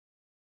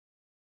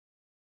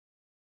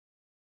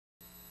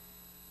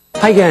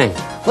Hi gang,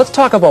 let's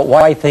talk about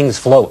why things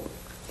float.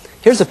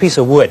 Here's a piece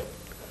of wood.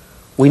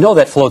 We know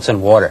that floats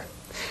in water.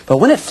 But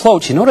when it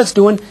floats, you know what it's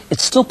doing?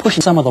 It's still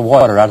pushing some of the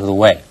water out of the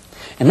way.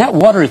 And that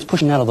water it's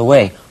pushing out of the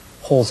way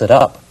holds it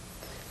up.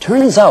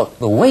 Turns out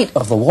the weight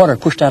of the water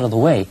pushed out of the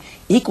way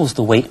equals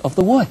the weight of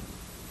the wood.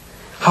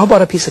 How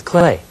about a piece of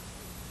clay?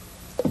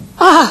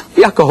 Ah,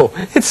 yucko,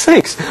 it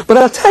sinks. But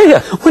I'll tell you,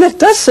 when it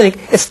does sink,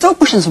 it's still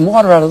pushing some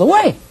water out of the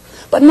way.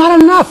 But not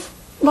enough.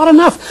 Not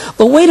enough.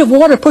 The weight of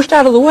water pushed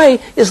out of the way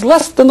is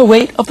less than the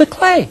weight of the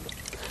clay.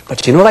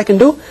 But you know what I can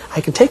do?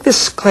 I can take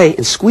this clay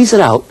and squeeze it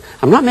out.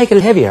 I'm not making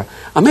it heavier.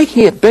 I'm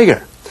making it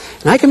bigger.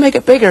 And I can make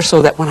it bigger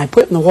so that when I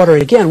put it in the water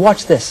again,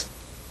 watch this.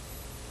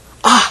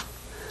 Ah,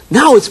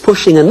 now it's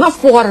pushing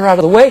enough water out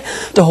of the way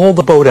to hold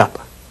the boat up.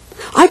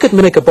 I could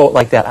make a boat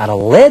like that out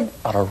of lead,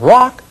 out of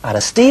rock, out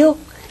of steel,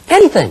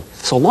 anything,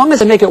 so long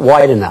as I make it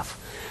wide enough.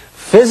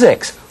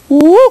 Physics.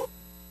 Woo!